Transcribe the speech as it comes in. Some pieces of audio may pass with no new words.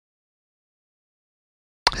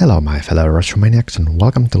Hello my fellow Maniacs and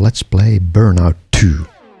welcome to Let's Play Burnout 2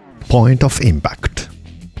 Point of Impact.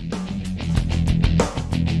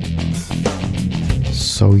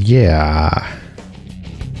 So yeah...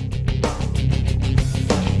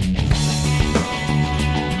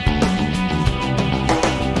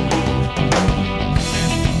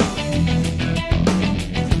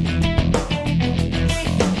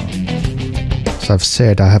 As I've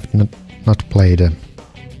said, I have not played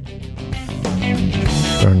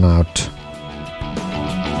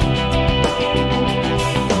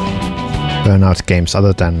Burnout games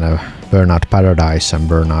other than Burnout Paradise and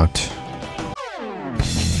Burnout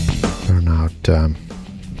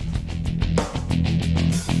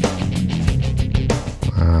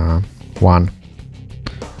 1.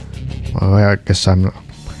 Well, I guess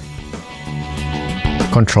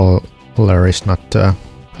controller is not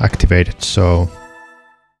activated, so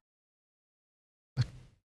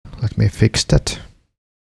let me fix that.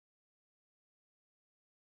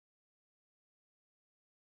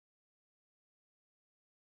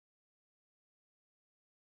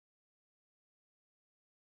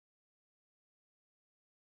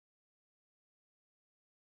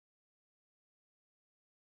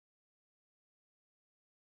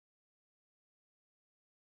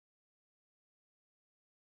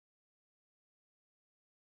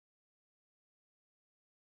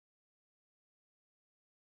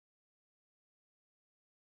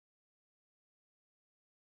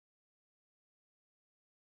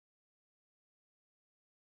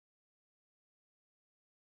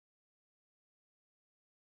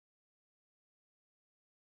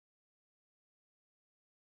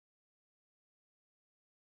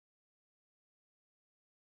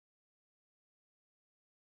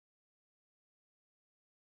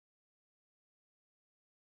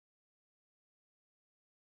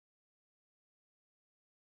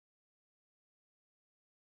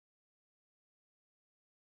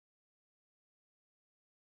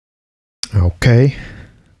 Okay,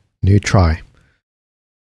 new try.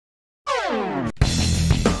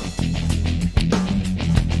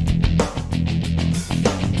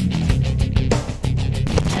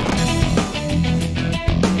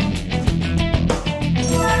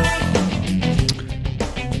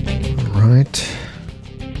 Right.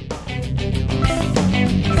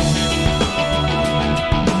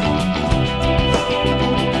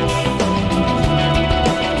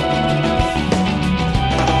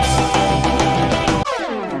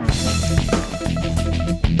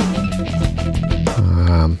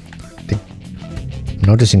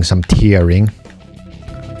 Noticing some tearing.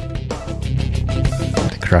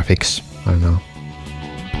 The graphics, I don't know.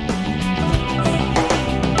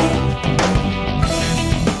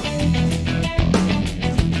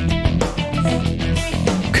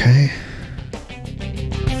 Okay.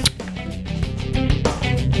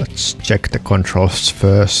 Let's check the controls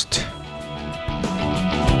first.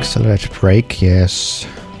 Accelerate brake, yes.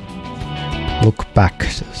 Look back,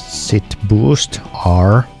 sit boost,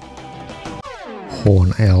 R.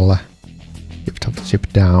 Horn L, lift up,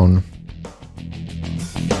 zip down.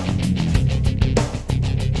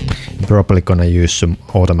 I'm probably gonna use some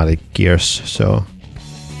automatic gears, so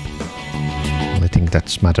only thing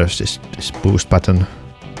that matters is this boost button.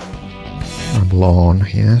 Rumble on,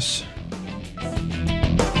 yes.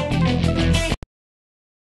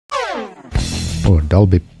 Oh,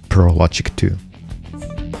 Dolby Pro Logic too.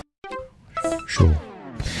 Sure.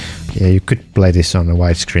 Yeah, you could play this on the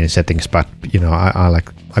widescreen settings, but you know, I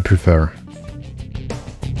prefer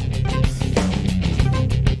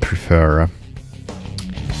 4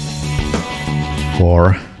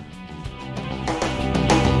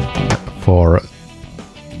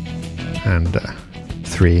 and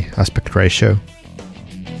 3 aspect ratio.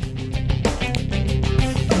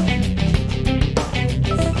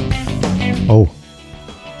 Oh,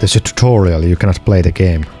 there's a tutorial. You cannot play the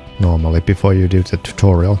game normally before you do the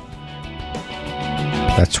tutorial.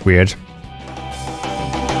 That's weird.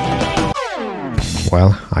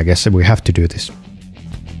 Well, I guess we have to do this.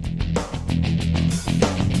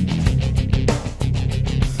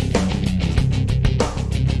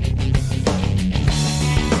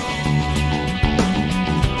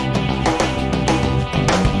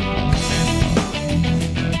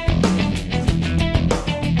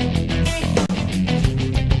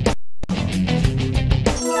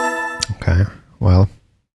 Okay, well.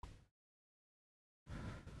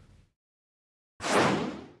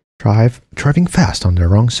 Driving fast on the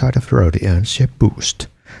wrong side of the road earns you a boost.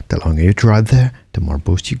 The longer you drive there, the more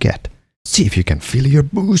boost you get. See if you can feel your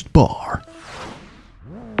boost bar.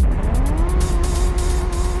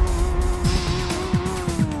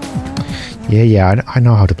 Yeah, I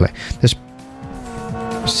know how to play. There's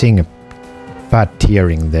seeing a bad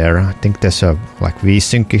tearing there. I think there's a like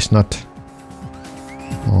VSync is not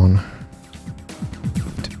on.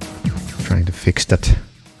 Trying to fix that.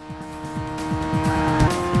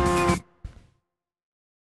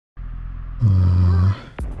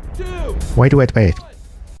 Wait.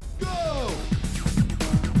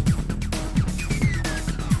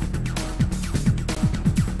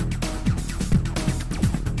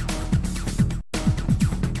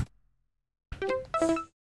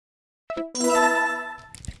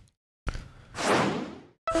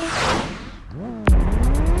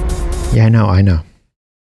 Yeah, I know.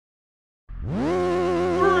 3,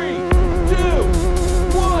 2,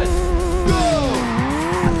 1, go!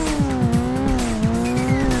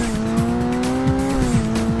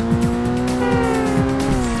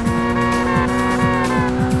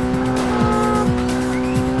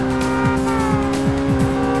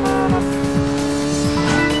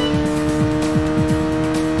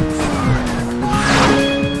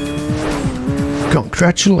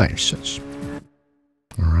 Congratulations.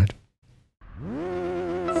 Alright.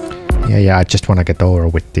 Yeah, I just want to get over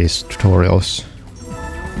with these tutorials.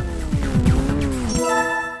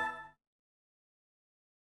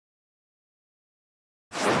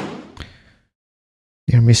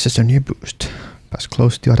 Near misses a new boost. Pass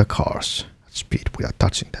close to other cars at speed without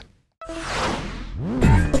touching them. 3,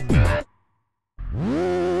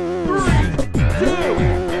 2,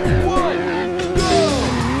 1, go!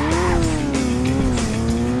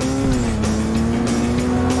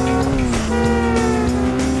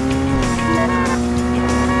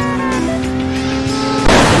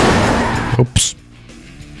 Oops.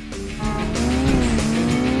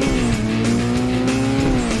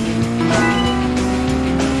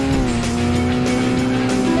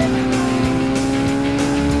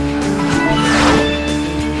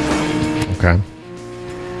 Okay.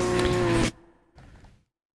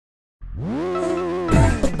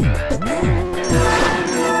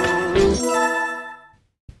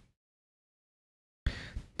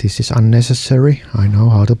 This is unnecessary. I know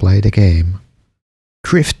how to play the game.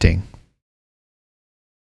 Drifting.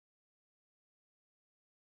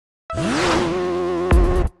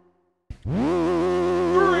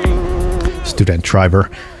 Student driver.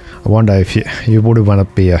 I wonder if you would want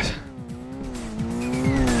to be a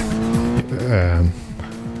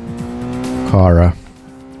car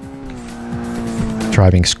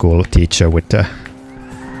driving school teacher with the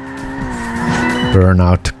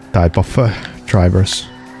Burnout type of drivers.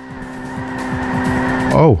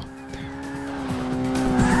 Oh,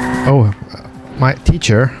 my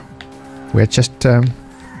teacher. We're just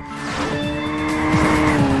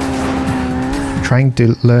trying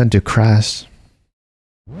to learn to crash.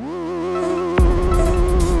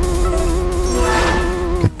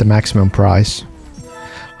 Get the maximum price.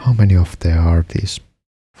 How many of there are these?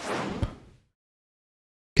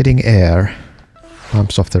 Getting air.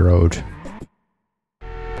 Bumps off the road. 3,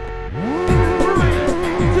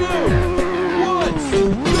 2,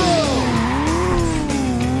 1, go!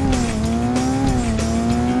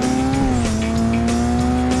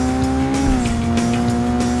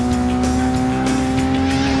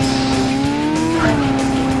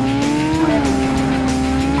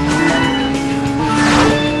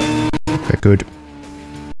 Okay, good.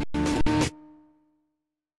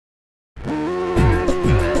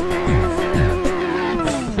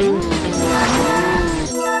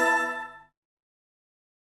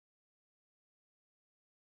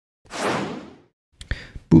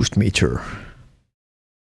 Boost meter.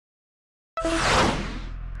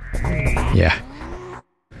 Yeah.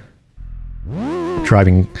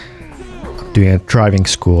 Doing a driving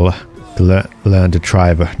school to learn to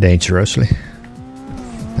drive dangerously.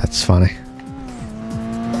 That's funny.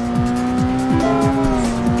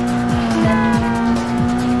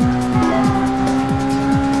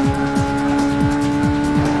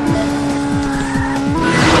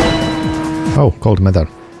 Oh, gold medal.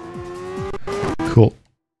 Cool.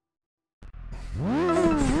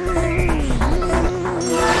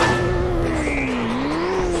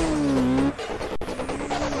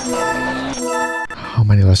 How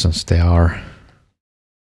many lessons there are?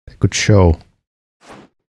 A good show.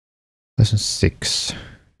 Lesson 6.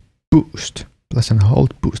 Boost. Press and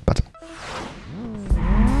hold boost button.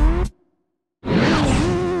 3,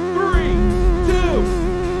 2,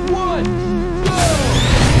 1, go!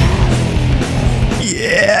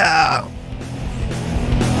 Yeah!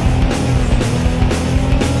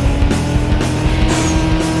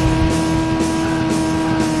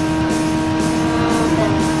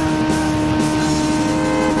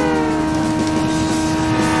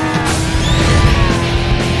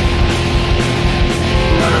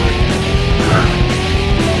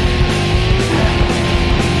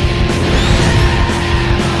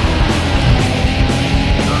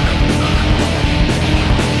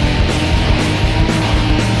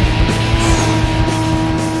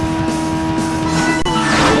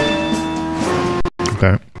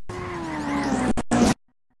 Okay.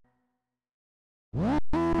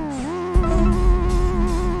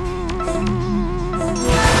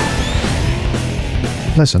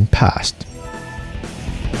 Lesson passed.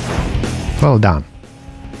 Well done.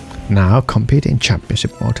 Now compete in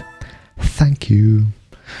championship mode. Thank you.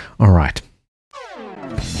 Alright.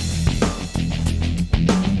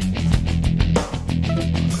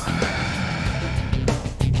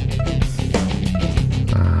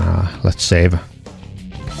 Let's save.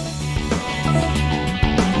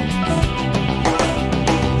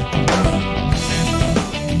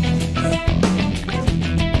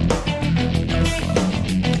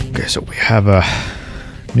 Okay, so we have a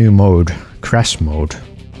new mode, crash mode.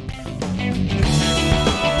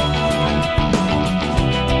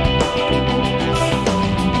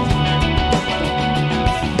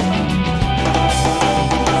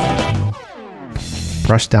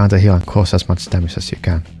 Rush down the hill and cause as much damage as you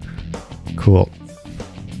can. Cool.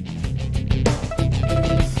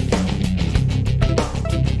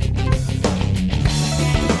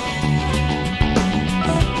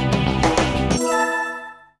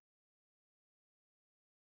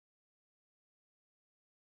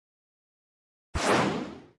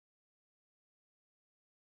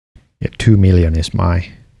 Yeah, 2 million is my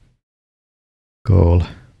goal,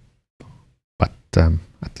 but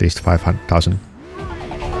at least 500,000.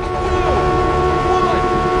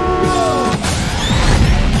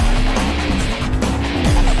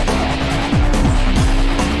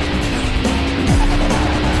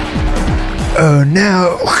 Oh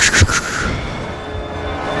no!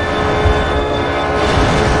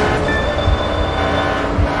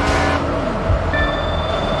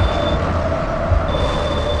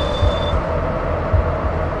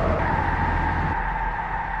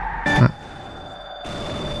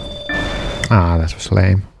 Ah, that was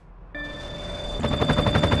lame.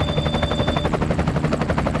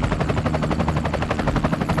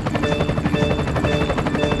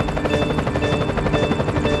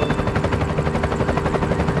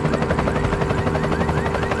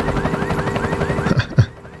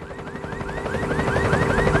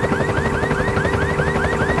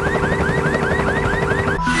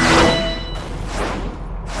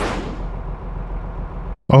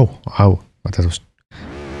 Oh, but that was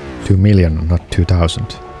 2 million, not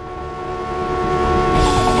 2,000.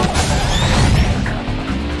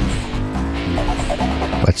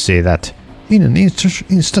 Let's see that in an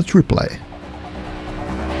instant replay.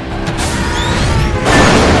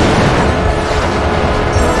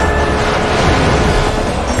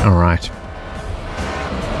 All right.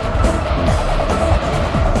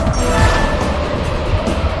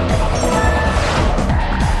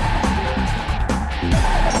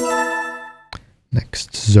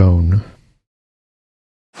 Next zone.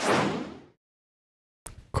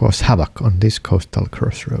 Cause havoc on this coastal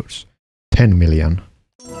crossroads. 10 million.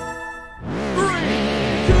 3,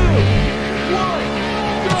 2, 1,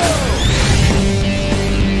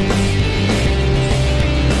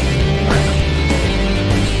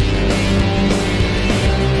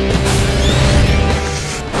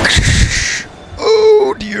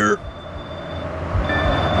 Oh dear.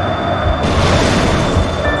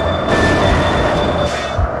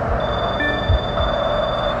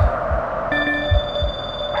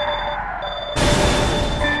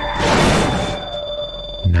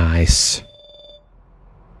 Nice.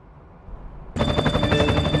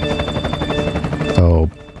 So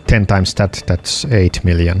 10 times that, that's 8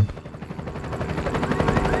 million.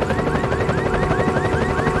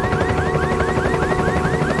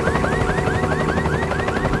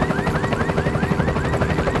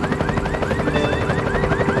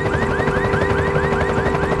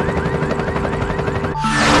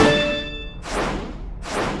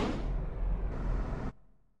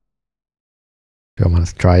 I want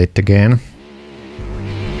to try it again.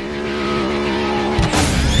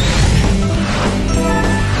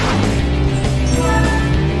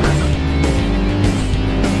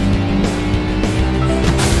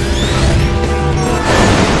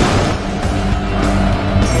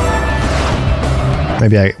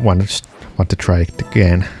 Maybe I want to try it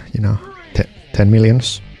again, you know, 10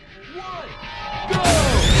 millions.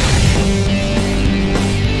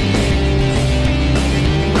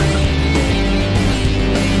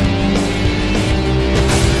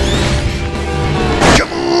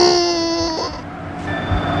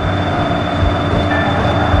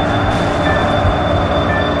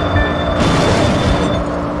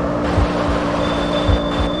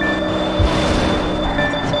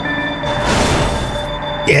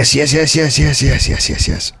 Yes, yes, yes, yes, yes, yes, yes, yes,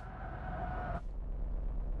 yes.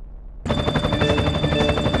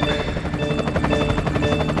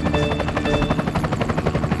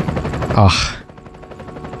 Ah.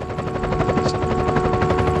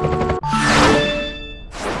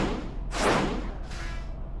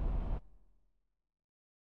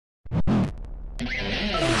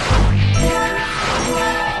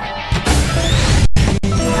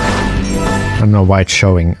 I don't know why it's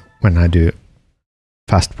showing when I do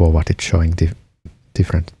fast forward, it's showing the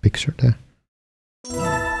different picture there. 3,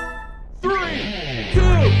 2,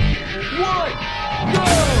 1,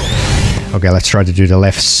 go! Okay, let's try to do the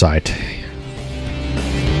left side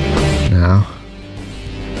now.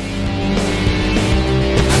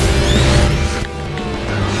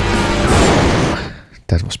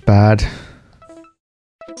 That was bad.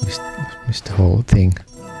 Missed the whole thing. 3,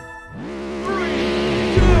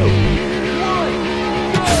 2, 1, go!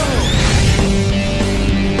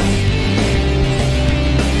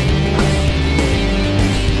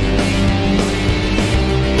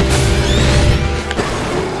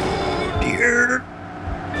 Dear.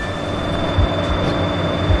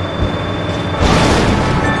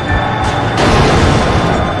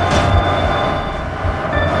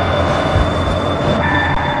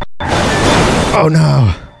 Oh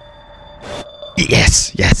no!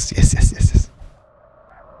 Yes, yes, yes, yes, yes, yes.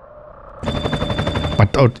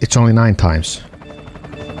 But oh, it's only 9 times.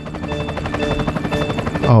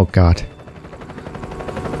 Oh god.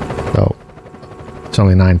 So it's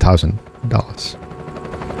only $9,000.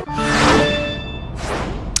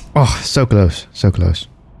 Oh, so close, so close.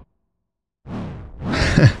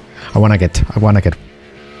 I wanna get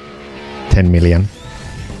 10 million.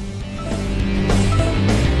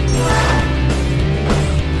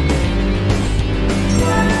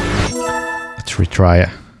 Let's retry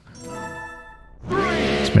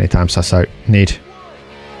as many times as I need.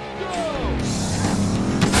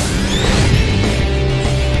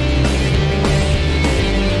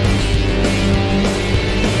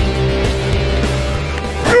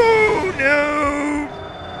 Oh no!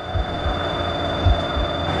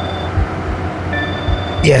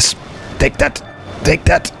 Yes, take that, take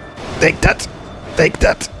that, take that, take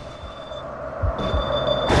that.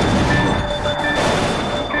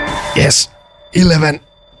 Yes, 11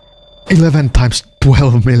 times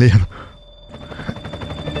 12 million.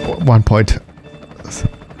 1 point. It's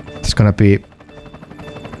gonna be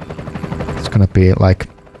like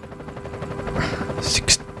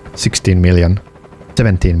 16 million,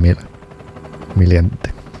 17 million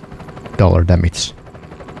dollar damage.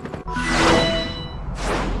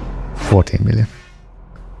 14 million.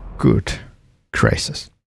 Good gracious.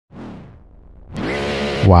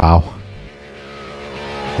 Wow.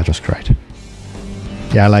 That was great.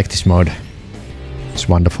 Yeah, I like this mode. It's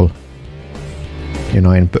wonderful. You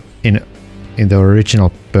know, in the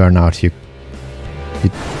original Burnout, you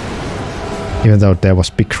even though there was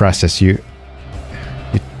big crashes, your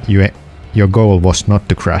goal was not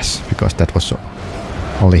to crash because that was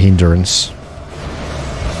only hindrance.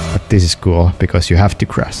 But this is cool because you have to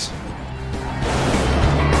crash.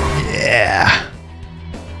 Yeah.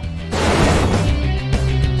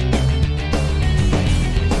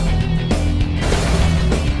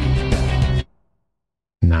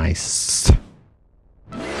 Nice.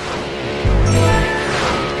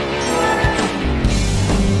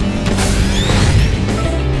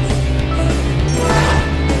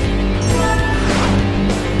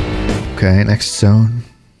 Okay, next zone.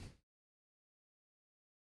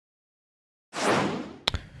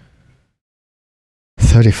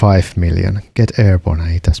 $35 million. Get airborne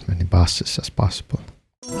and hit as many buses as possible.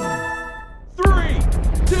 3,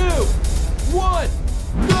 2, 1,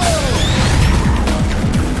 go!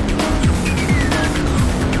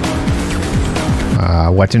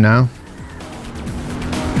 What to now?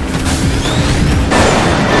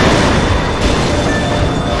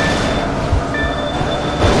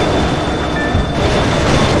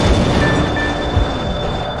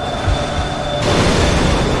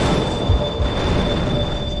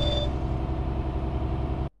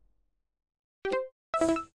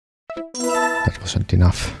 That wasn't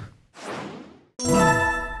enough. 3,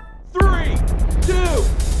 2,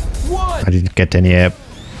 1. I didn't get any air.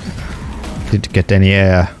 Didn't get any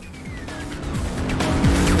air.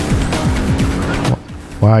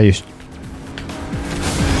 Why are you?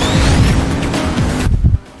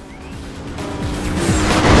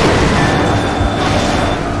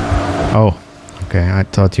 Oh, okay. I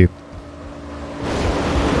thought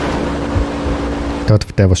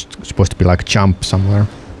there was supposed to be like a jump somewhere.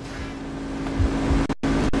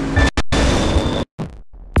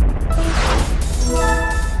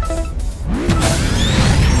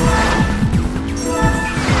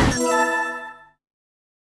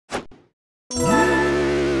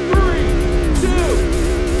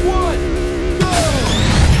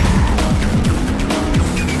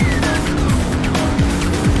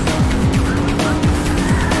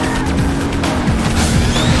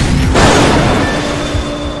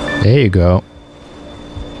 There you go.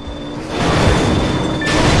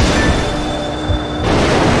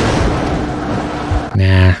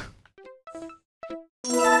 Nah.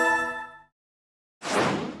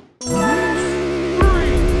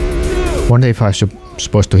 Wonder if I should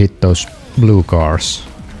supposed to hit those blue cars.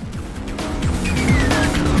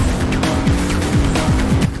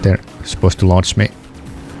 They're supposed to launch me.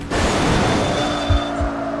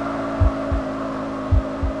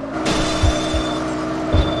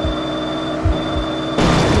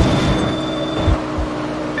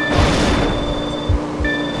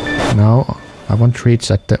 No, I want reach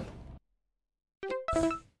at the...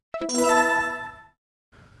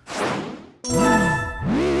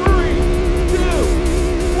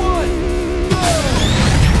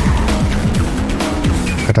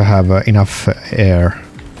 Gotta have enough air.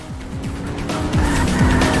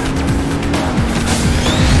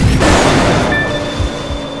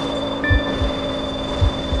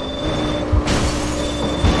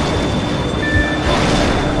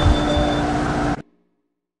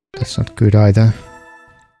 That's not good either.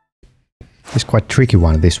 It's quite tricky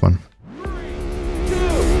one, this one.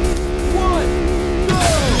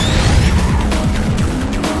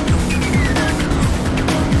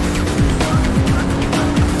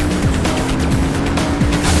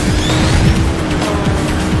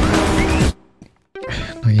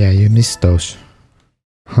 Oh yeah, you missed those.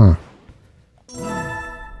 Huh.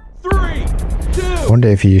 3, 2, Wonder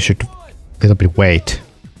if you should a little bit wait.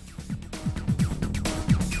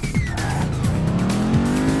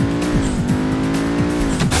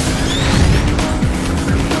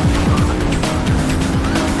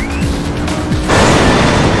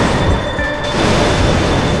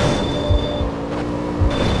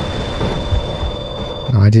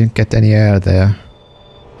 No, I didn't get any air there.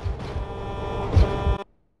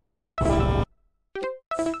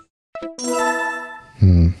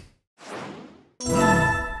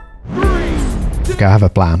 Okay, I have a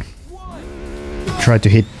plan. Try to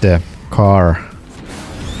hit the car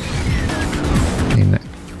in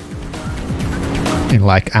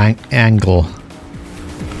like angle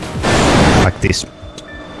like this.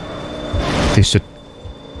 This should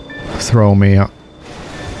throw me up.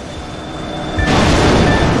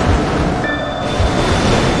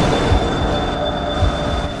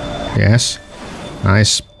 Yes,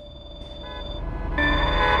 nice.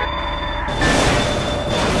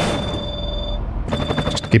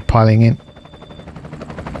 Keep piling in.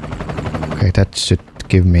 Okay, that should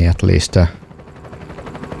give me at least a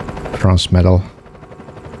bronze medal.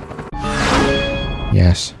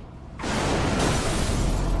 Yes.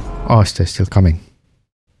 Oh, they're still coming.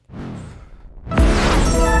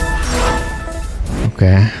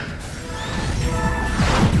 Okay.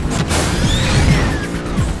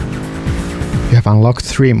 You have unlocked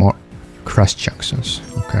 3 more crash junctions.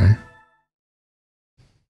 Okay.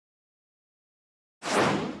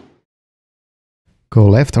 Go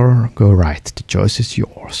left or go right, the choice is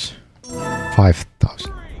yours.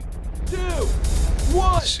 5,000. 3, 2,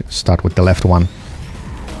 1. Start with the left one.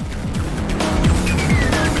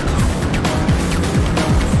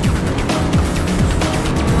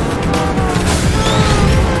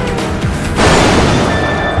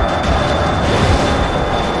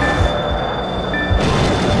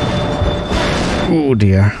 Oh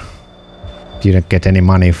dear. Didn't get any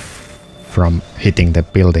money from hitting the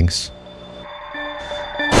buildings.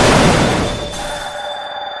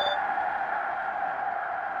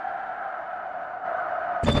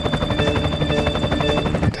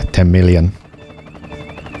 At 10 million.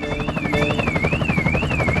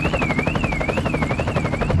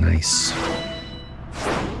 Nice.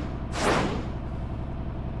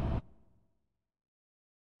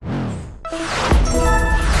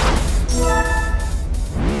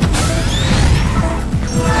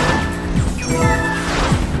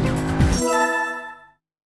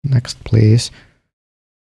 Next, please.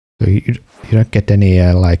 So you don't get any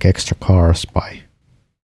like extra cars by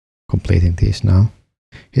completing these now.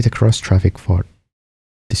 Hit across traffic for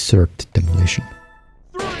desert demolition.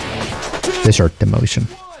 Desert demolition.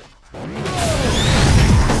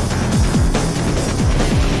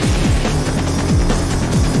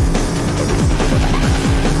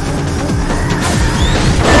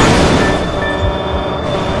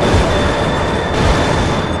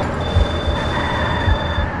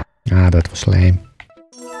 Ah, that was lame.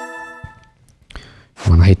 You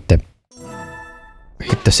wanna hit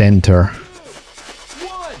the center.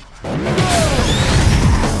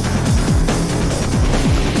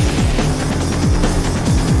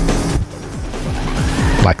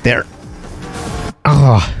 Like there.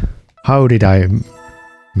 Ah, how did I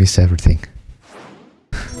miss everything?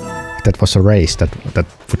 that was a race, that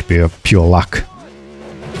would be a pure luck.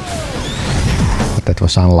 But that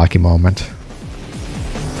was an unlucky moment.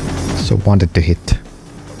 So wanted to hit.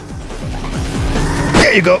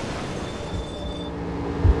 There you go!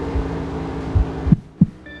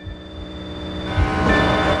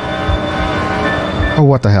 Oh,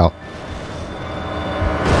 what the hell?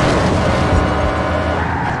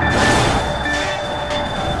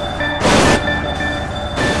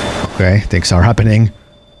 Okay, things are happening.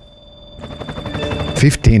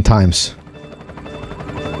 15 times.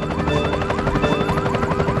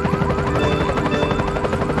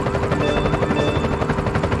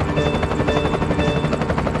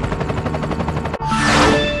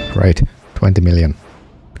 Great, 20 million.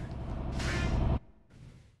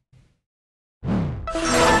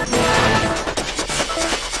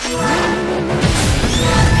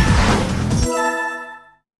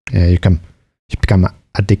 Yeah, you become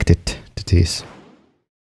addicted to these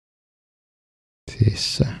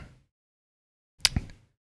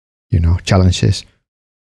you know, challenges.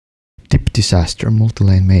 Tip disaster,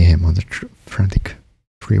 multi-lane mayhem on the frantic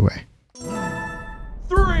freeway.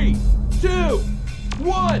 3, 2,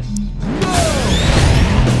 1, go!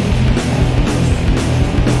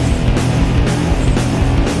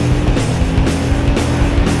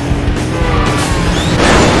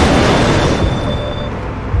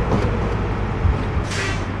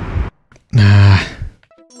 Nah,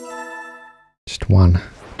 just one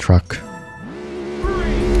truck. 3, 2,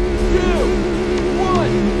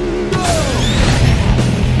 1, go!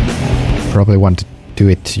 Probably want to do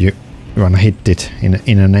it. You wanna hit it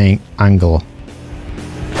in an angle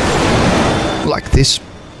like this,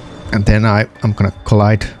 and then I'm gonna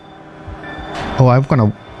collide. Oh, I'm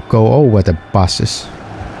gonna go over the buses.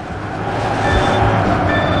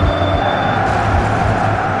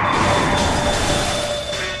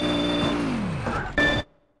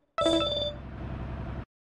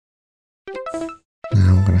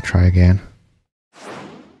 Now I'm gonna try again.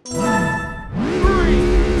 3,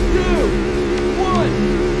 2, 1,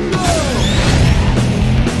 go!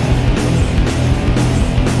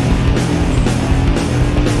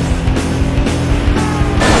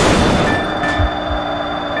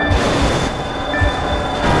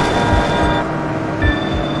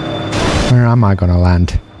 Where am I gonna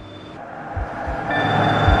land?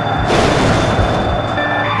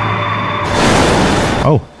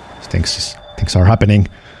 Oh, things are happening.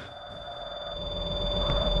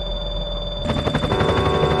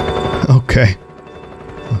 Okay.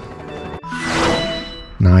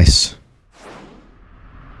 Nice.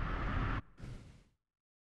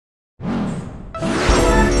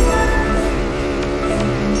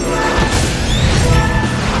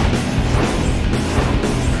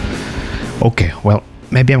 Okay, well,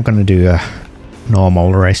 maybe I'm gonna do a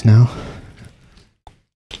normal race now.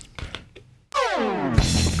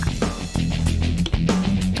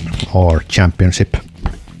 Or championship.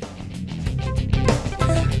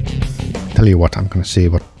 Tell you what, I'm gonna see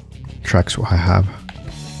what tracks I have.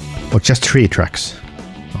 Oh, just 3 tracks.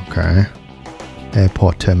 Okay.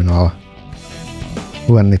 Airport terminal.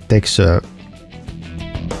 When it takes the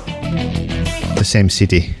same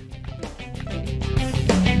city.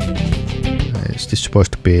 Is this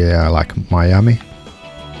supposed to be like Miami?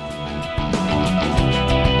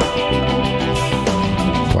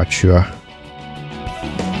 Quite sure.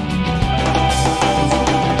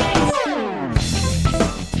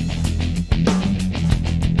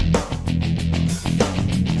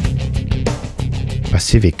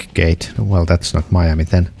 Pacific Gate. Well, that's not Miami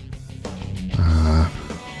then.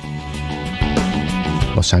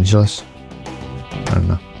 Los Angeles? I don't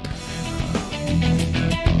know.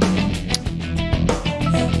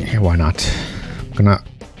 Yeah, why not? I'm gonna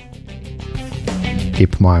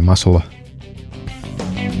keep my muscle.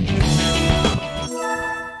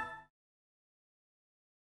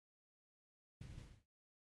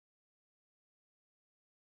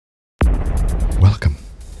 Welcome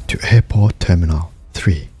to Airport Terminal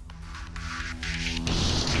 3.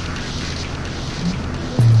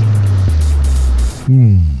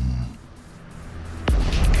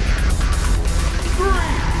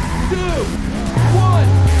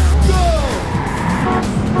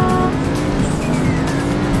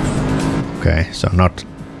 Okay, so not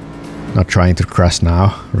trying to crash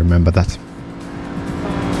now. Remember that.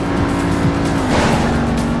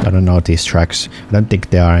 I don't know these tracks. I don't think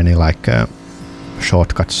there are any like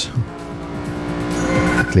shortcuts.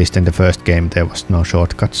 At least in the first game there was no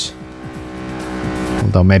shortcuts.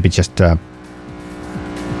 Although maybe just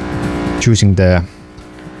choosing the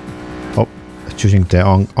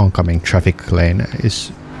oncoming traffic lane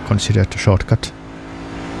is considered a shortcut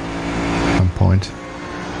at some point.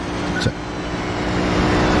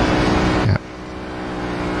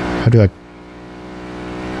 How do I...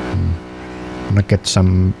 I'm gonna get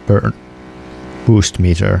some boost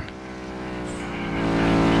meter.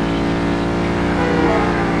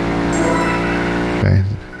 Okay,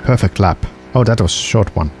 perfect lap. Oh, that was a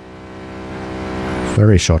short one.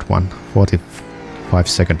 Very short one. 45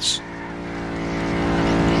 seconds.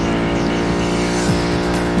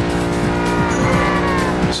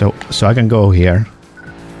 So I can go here.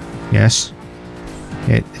 Yes.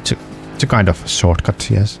 It's a kind of a shortcut,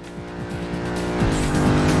 yes.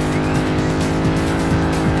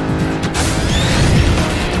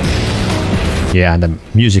 Yeah, and the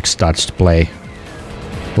music starts to play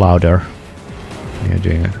louder. You're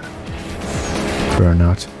doing a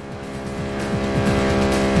burnout.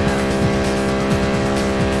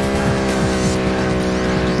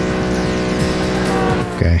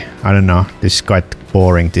 Okay, I don't know. This is quite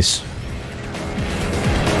boring. This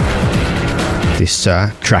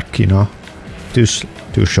track, you know, too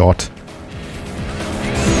short.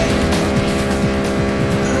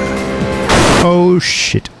 Oh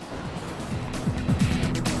shit!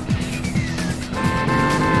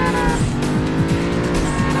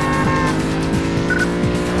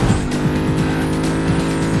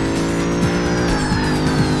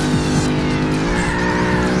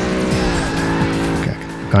 Okay,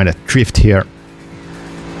 kind of drift here.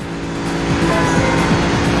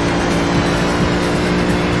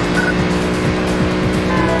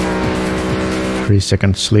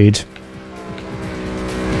 Seconds lead.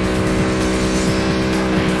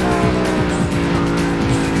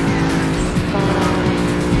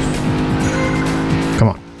 Come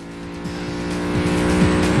on.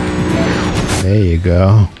 There you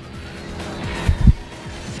go.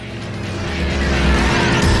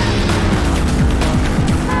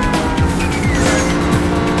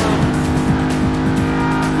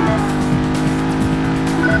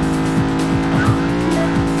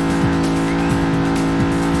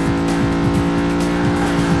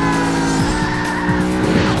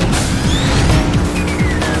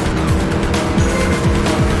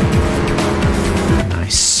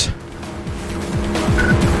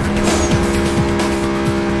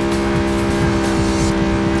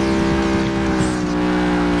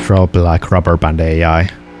 Probably like rubber band AI,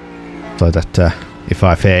 so that if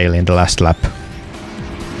I fail in the last lap,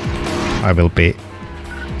 I will be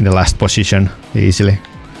in the last position easily.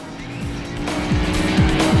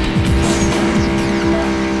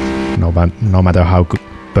 No matter how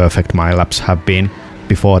perfect my laps have been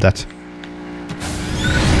before that.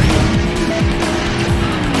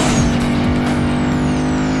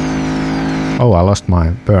 Oh, I lost my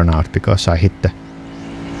burnout because I hit the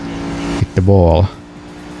wall.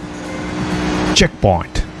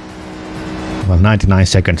 Checkpoint. Well, 99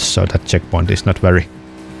 seconds, so that checkpoint is not very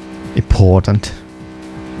important.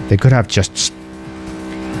 They could have just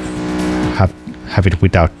have it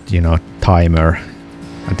without, you know, timer.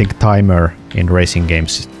 I think timer in racing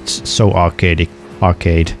games is so arcade,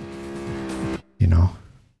 you know.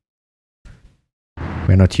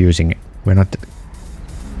 We're not using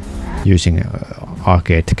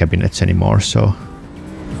arcade cabinets anymore, so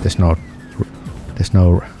there's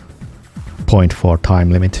no point for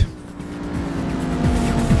time limit.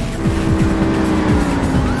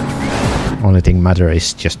 Only thing matter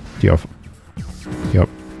is just your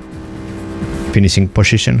finishing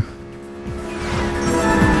position.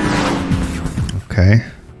 Okay,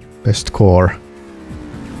 best score.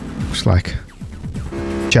 Looks like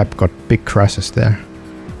Jap got big crashes there.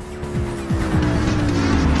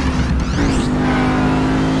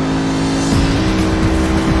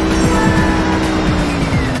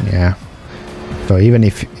 Yeah. So even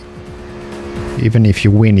if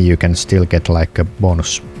you win, you can still get like a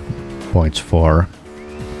bonus points for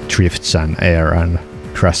drifts and air and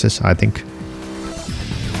crashes, I think.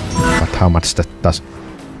 But how much that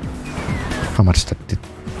did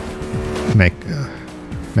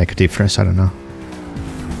make a difference, I don't know.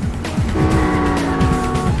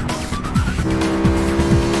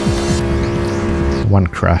 One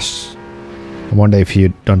crash. I wonder if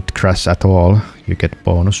you don't crash at all, you get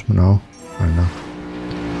bonus. No, I don't know.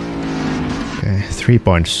 Okay, 3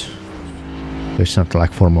 points. So it's not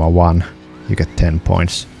like Formula 1, you get 10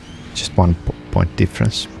 points. Just 1 point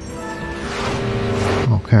difference.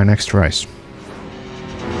 Okay, next race.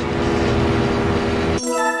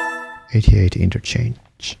 88 interchange.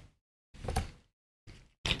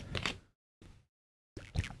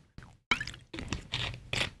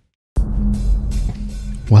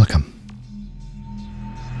 Welcome.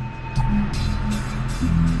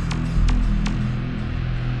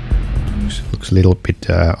 Looks a little bit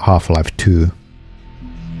Half-Life 2. 3,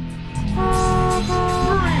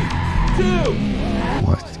 2.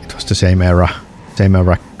 Well, it the same era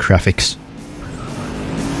graphics.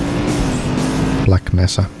 Black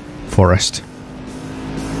Mesa Forest.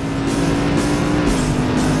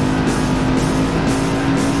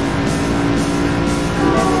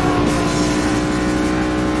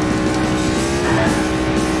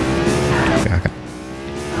 Okay, I can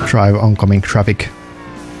drive oncoming traffic.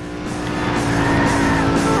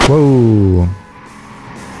 Whoa!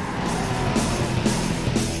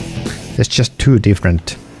 There's just two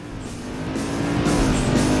different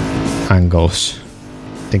angles.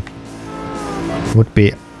 I think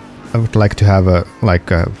I would like to have a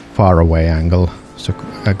far away angle so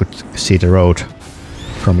I could see the road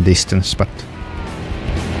from a distance, but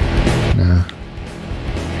nah.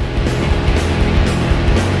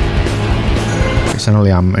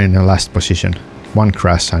 Suddenly I'm in the last position. One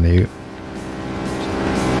crash and you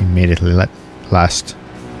immediately last.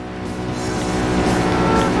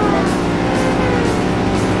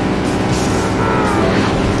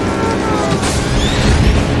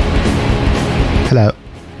 Hello.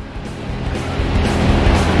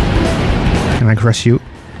 Can I crash you?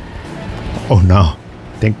 Oh no.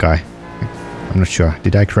 I'm not sure.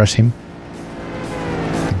 Did I crash him?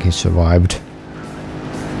 I think he survived.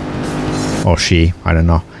 Or she, I don't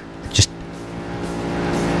know.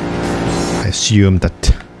 I assume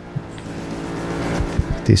that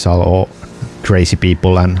these are all crazy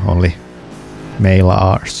people and only male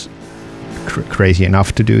are crazy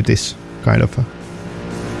enough to do this kind of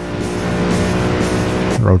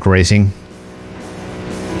road racing.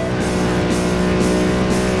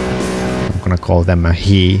 I'm gonna call them a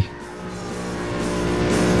he.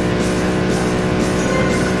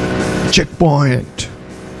 Checkpoint!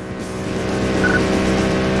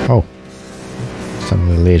 Oh.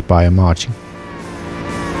 Suddenly lead by a marching.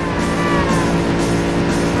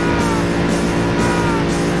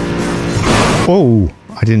 Oh!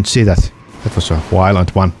 I didn't see that. That was a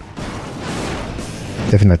violent one.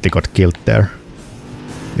 Definitely got killed there.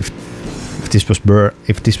 If this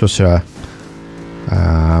was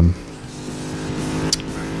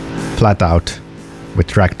flat out with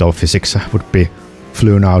ragdoll physics, I would be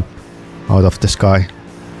flown out of the sky.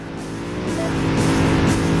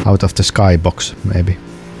 Out of the skybox, maybe.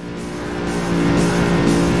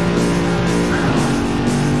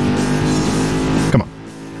 Come on.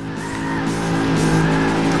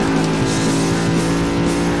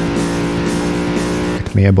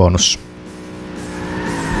 Get me a bonus.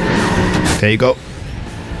 There you go.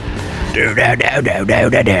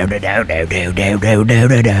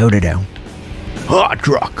 Hard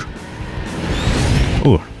rock.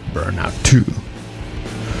 Oh, Burnout 2.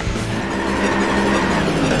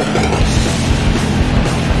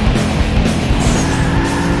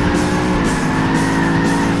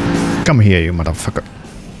 Come here, you motherfucker.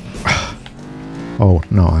 Oh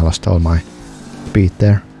no, I lost all my speed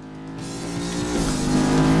there.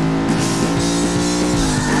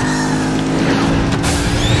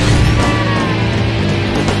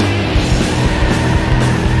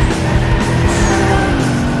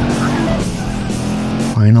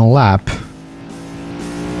 Final lap.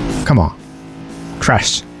 Come on.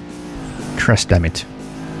 Crash. Crash, damn it.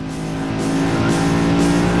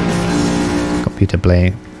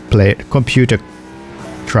 Computer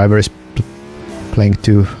driver is playing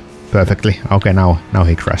too perfectly. Okay, now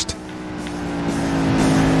he crashed.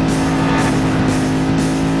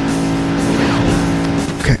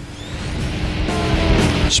 Okay.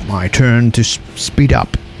 It's my turn to speed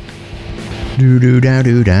up. Do do da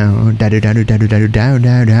do down, da do da do da do da do down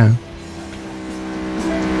down down.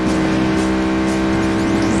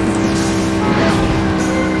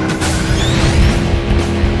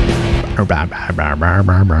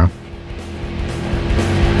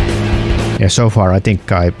 Yeah, so far I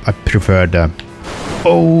think I prefer the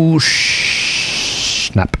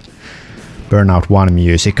snap Burnout 1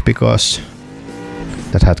 music because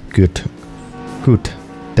that had good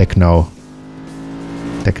techno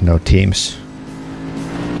themes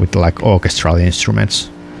with like orchestral instruments.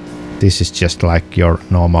 This is just like your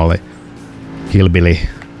normal hillbilly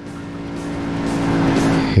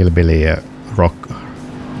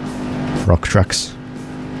rock tracks.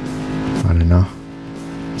 I don't know.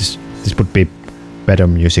 This would be better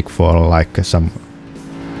music for like some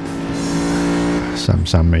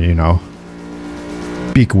you know,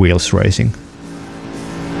 big wheels racing.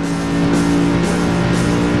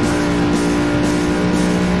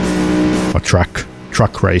 Or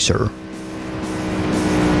truck racer.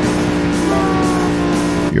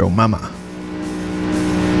 Yo mama.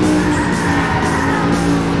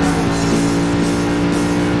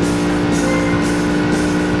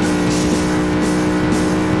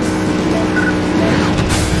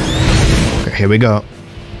 here we go.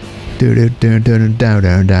 Down.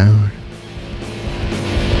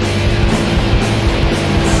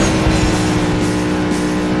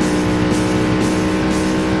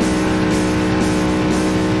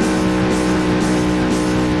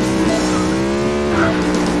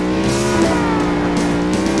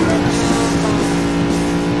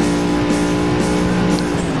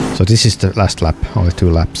 So this is the last lap, only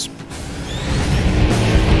 2 laps.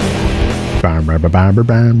 Have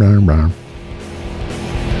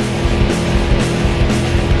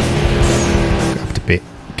to be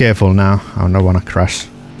careful now, I don't wanna crash.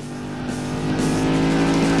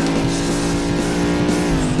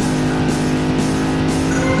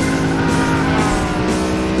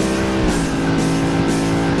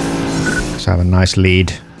 So I have a nice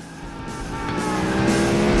lead.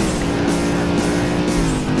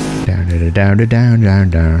 Down.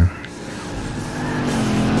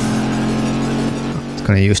 It's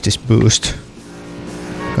gonna use this boost.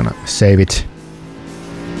 Gonna save it.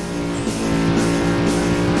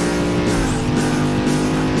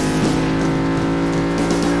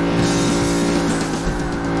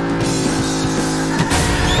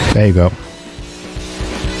 There you go.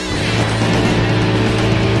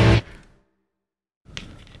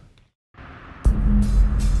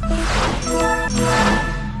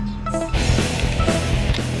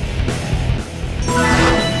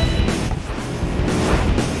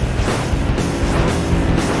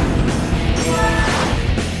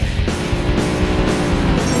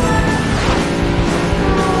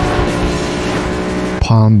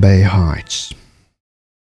 Palm Bay Heights.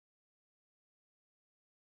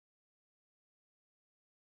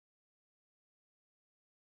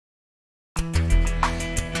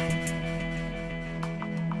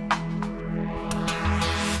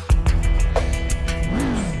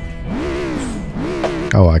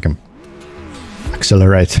 Oh, I can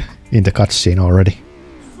accelerate in the cutscene already.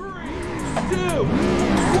 3, 2,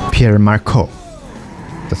 1. Pierre Marco.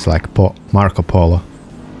 That's like Marco Polo.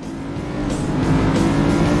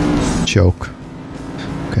 Joke.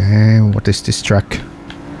 Okay, what is this track?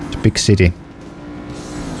 It's a big city.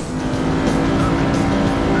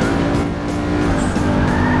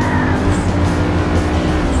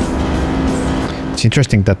 It's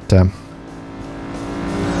interesting that I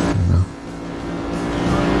don't know,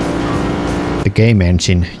 the game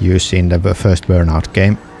engine used in the first Burnout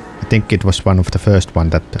game, I think it was one of the first one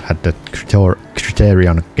that had the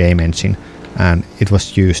Criterion game engine, and it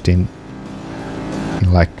was used in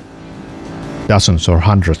like dozens or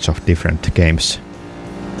hundreds of different games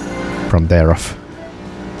from there off.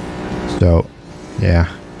 So yeah,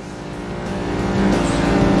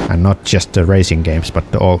 and not just the racing games,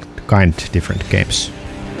 but all kind of different games.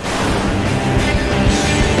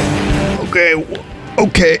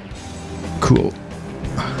 Okay, cool.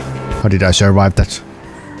 How did I survive that?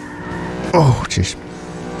 Oh jeez.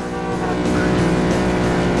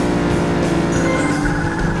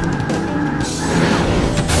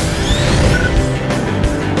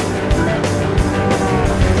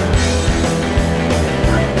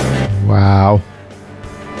 Wow,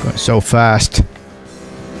 going so fast.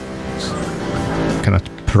 Cannot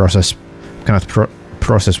process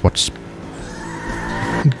what's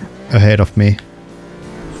ahead of me.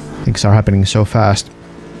 Things are happening so fast.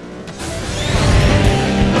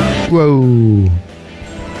 Whoa.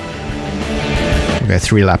 Okay,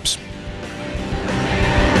 3 laps.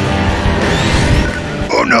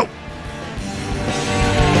 Oh no.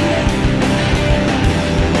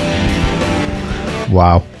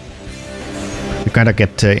 Wow. You kind of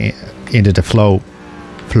get into the flow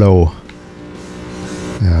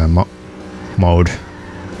mode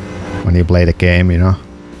when you play the game, you know.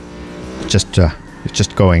 It's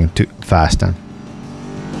just going too fast and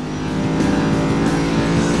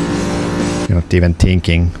you're not even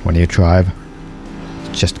thinking when you drive.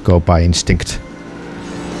 Just go by instinct.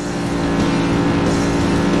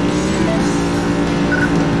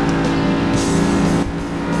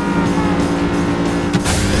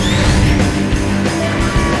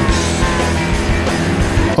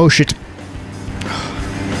 Oh shit.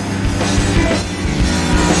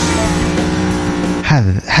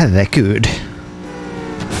 Herregud.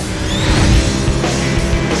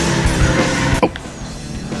 Oh.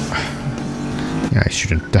 Yeah, I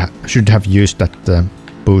shouldn't have used that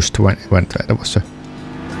boost when there was a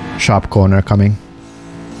sharp corner coming.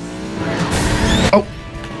 Oh.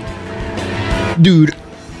 Dude.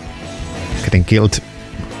 Getting killed.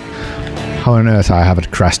 How on earth I haven't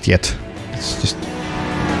crashed yet? It's just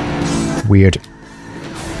weird.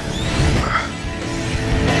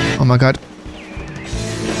 Oh my god.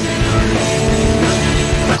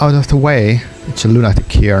 Out of the way. It's a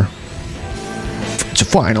lunatic here. it's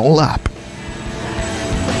a final lap.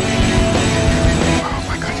 Oh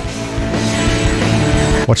my god.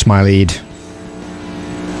 What's my lead?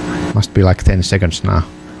 Must be like 10 seconds now,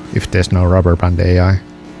 if there's no rubber band AI.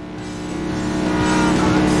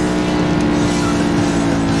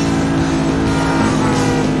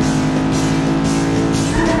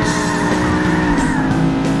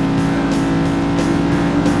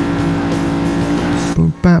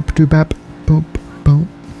 Boop bap doo bap boop boop.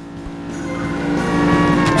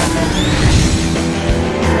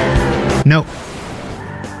 No.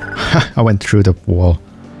 I went through the wall.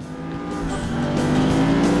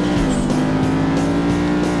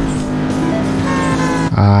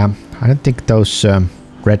 I don't think those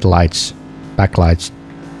red lights, backlights,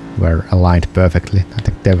 were aligned perfectly. I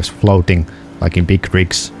think they was floating like in big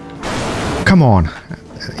rigs. Come on!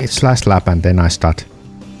 It's last lap and then I start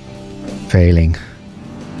failing.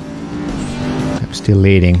 I'm still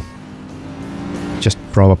leading. Just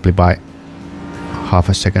probably by half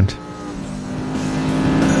a second.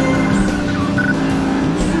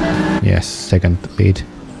 Yes, second lead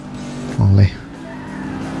only.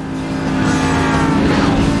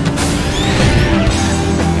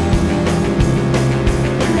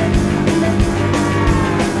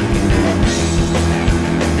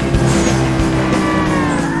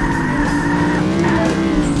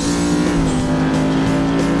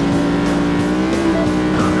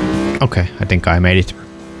 Okay, I think I made it.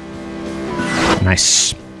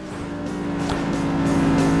 Nice.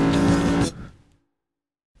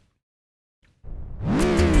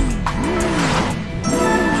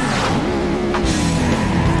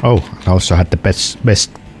 Oh, I also had the best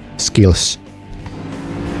skills.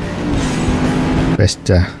 Best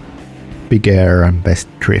big air and best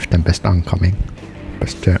drift and best oncoming.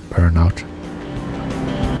 Best burnout.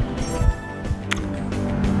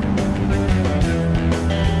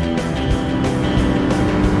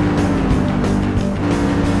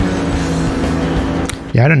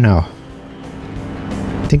 Yeah, I don't know.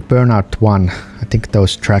 I think Burnout 1, I think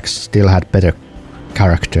those tracks still had better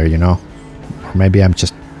character, you know? Or maybe I'm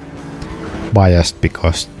just biased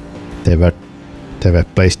because they were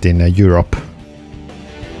placed in Europe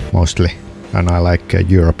mostly, and I like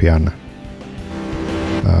European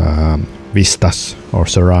vistas or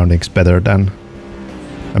surroundings better than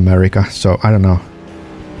America, so I don't know.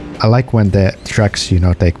 I like when the tracks, you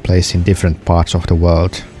know, take place in different parts of the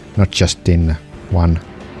world, not just in one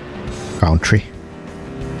country.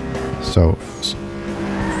 So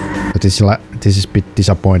but this is a bit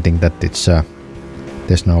disappointing that it's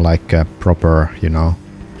there's no like proper, you know,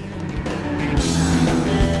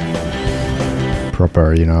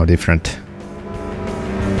 different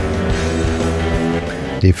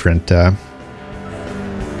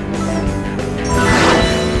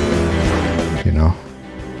you know,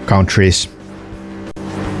 countries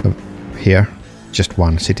here, just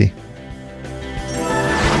one city.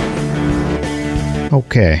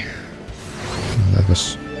 Okay, that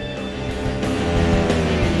was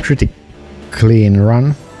pretty clean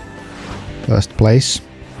run. First place.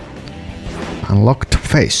 Unlocked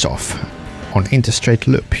face-off. On interstate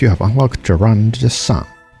loop, you have unlocked the run to the sun.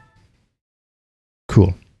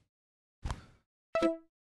 Cool.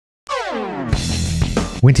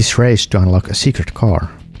 Win this race to unlock a secret car.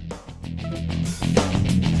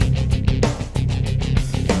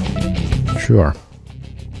 Sure.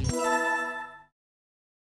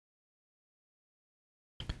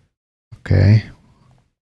 Okay.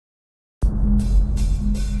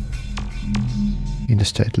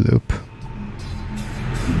 Interstate loop.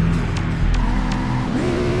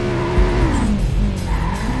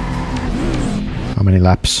 How many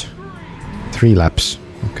laps? 3 laps.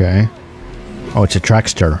 Okay. Oh, it's a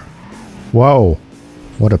trackster. Whoa!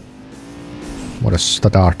 What a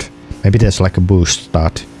start. Maybe there's like a boost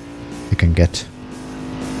start you can get.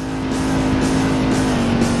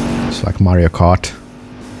 It's like Mario Kart.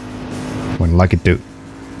 When Lucky 2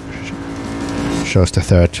 shows the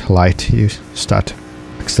third light, you start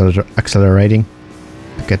accelerating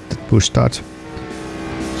to get the boost start.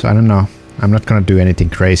 So I don't know. I'm not gonna do anything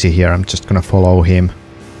crazy here. I'm just gonna follow him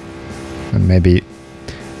and maybe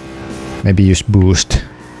use boost.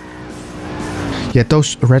 Yeah,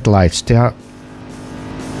 those red lights, they are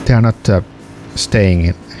not staying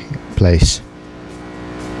in place.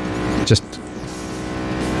 Just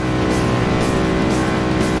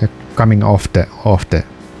they're coming off the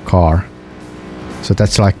car. So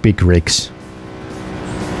that's like big rigs.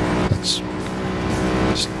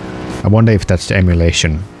 I wonder if that's the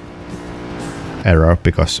emulation error,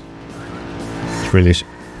 because it's really,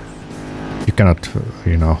 you cannot,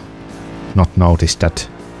 you know, not notice that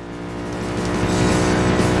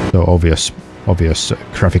so obvious obvious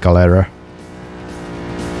graphical error.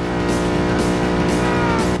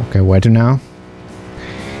 Okay, where to now?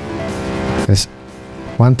 There's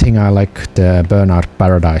one thing I like the Burnout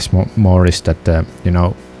Paradise more is that you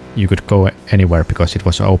know, you could go anywhere because it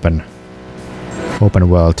was open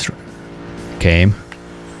world game,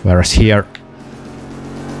 whereas here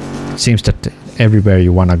it seems that everywhere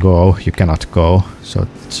you wanna go you cannot go, so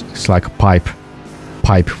it's like a pipe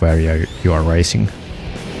where you are racing.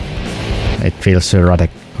 It feels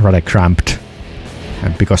rather cramped,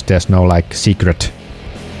 and because there's no like secret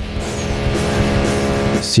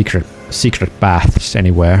paths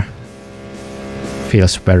anywhere,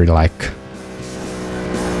 feels very like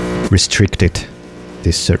restricted,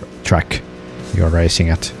 this track you're racing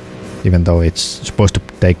at. Even though it's supposed to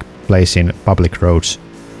take place in public roads,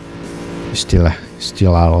 you still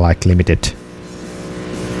are like limited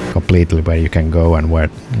completely where you can go and where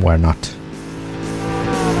not.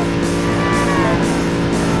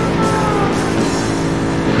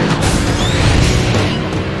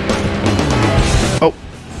 Oh,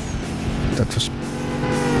 that was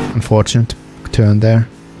unfortunate turn there.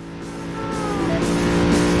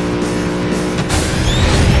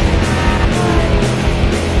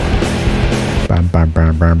 Bam, bam,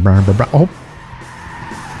 bam, bam, bam, bam, bam.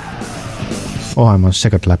 Oh, I'm on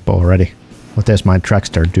second lap already. Oh, there's my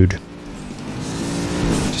dragster dude.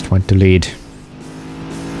 Just went to lead.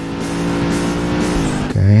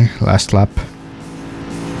 Okay, last lap.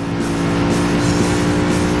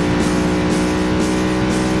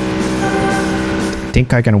 I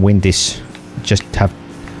think I can win this. Just have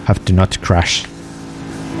to not crash.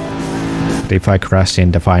 But if I crash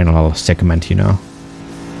in the final segment, you know,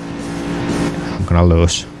 I'm gonna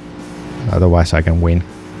lose. Otherwise I can win.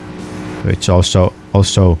 It's also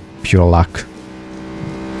pure luck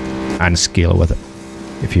and skill with it.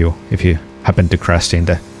 If you happen to crash in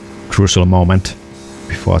the crucial moment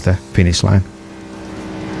before the finish line.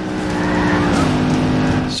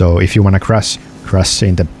 So if you wanna crash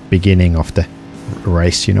in the beginning of the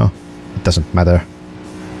race, you know, it doesn't matter.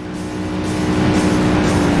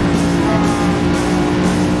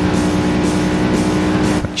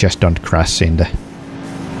 But just don't crash in the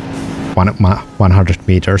 100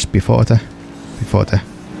 meters before the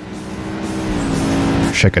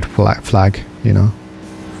checkered flag, you know.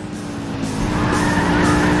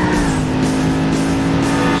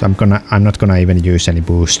 So I'm not gonna even use any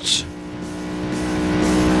boosts,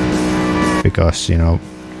 because, you know,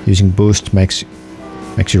 using boost makes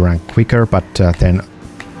you rank quicker, but then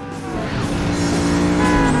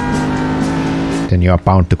you are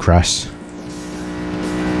bound to crash.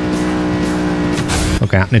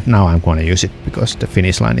 Okay, now I'm gonna use it because the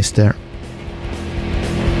finish line is there.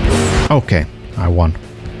 Okay, I won.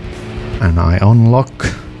 And I unlock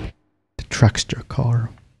the dragster car.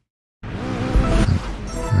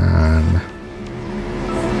 And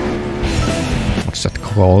what's that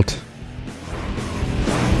called?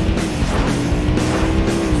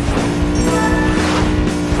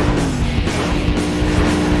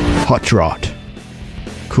 Hot rod.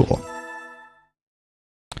 Cool.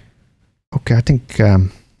 Okay, I think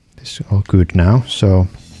this is all good now. So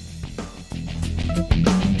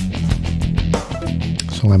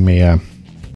let me